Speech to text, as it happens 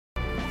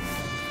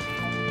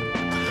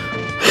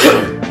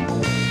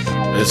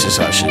This is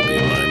how shit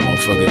be, man.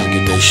 Motherfuckers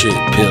get that shit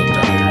peeled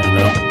out here, you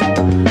know?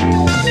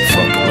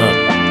 Fuck them up.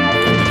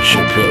 Get that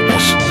shit peeled.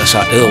 That's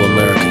how ill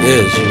America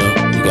is, you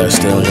know? You gotta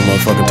stay on your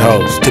motherfucking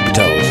toes, tippy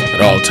toes, at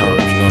all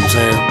times, you know what I'm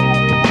saying?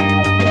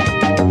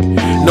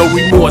 No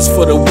remorse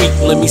for the weak,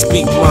 let me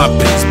speak my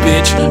peace,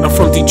 bitch. I'm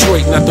from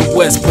Detroit, not the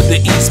West, but the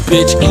East,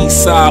 bitch.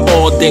 East side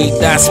all day,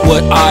 that's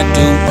what I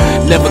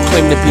do. Never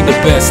claim to be the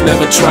best,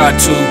 never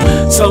tried to.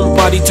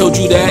 Somebody told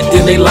you that,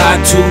 then they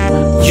lied to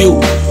you.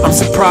 I'm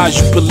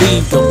surprised you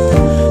believe them.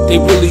 They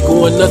really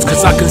going nuts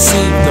cause I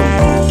conceived them.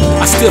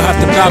 I still have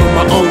to battle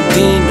my own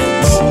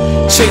demons,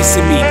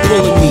 chasing me,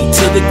 pulling me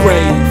to the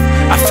grave.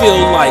 I feel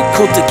like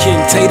Kunta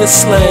Kinte the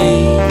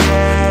slave.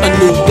 A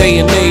new day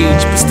and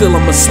age, but still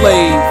I'm a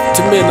slave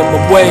to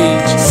minimum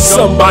wage.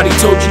 Somebody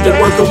told you that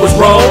working was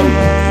wrong?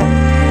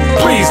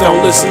 Please don't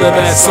listen to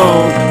that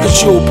song,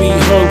 cause you'll be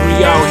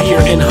hungry out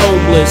here and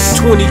homeless.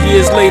 20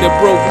 years later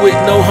broke with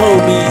no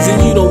homies,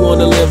 and you don't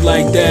wanna live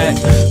like that.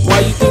 Why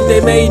you think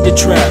they made the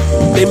trap?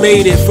 They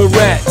made it for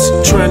rats,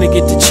 trying to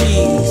get the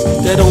cheese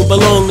that don't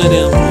belong to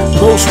them.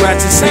 Most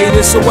rats would say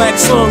this a whack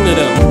song to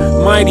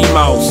them. Mighty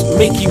Mouse,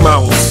 Mickey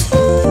Mouse,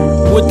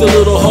 with the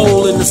little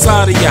hole in the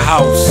side of your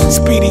house.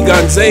 Speedy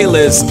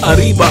Gonzalez,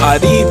 arriba,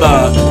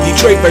 arriba.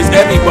 Detroit versus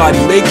everybody,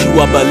 make you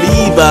a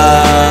believer.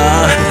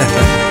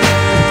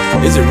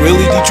 Is it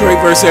really Detroit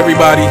versus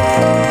everybody?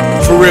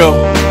 For real?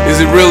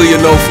 Is it really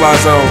a no-fly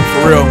zone?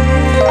 For real?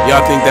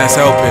 Y'all think that's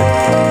helping?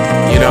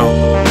 You know,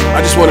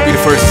 I just want to be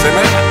the first to say,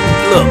 man,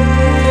 look,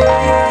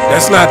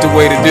 that's not the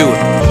way to do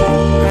it.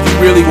 If you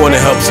really want to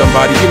help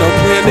somebody, you know,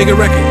 play a nigga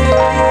record.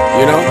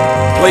 You know?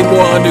 Play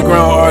more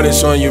underground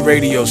artists on your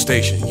radio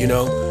station, you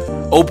know?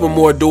 Open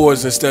more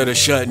doors instead of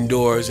shutting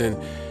doors, and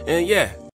yeah.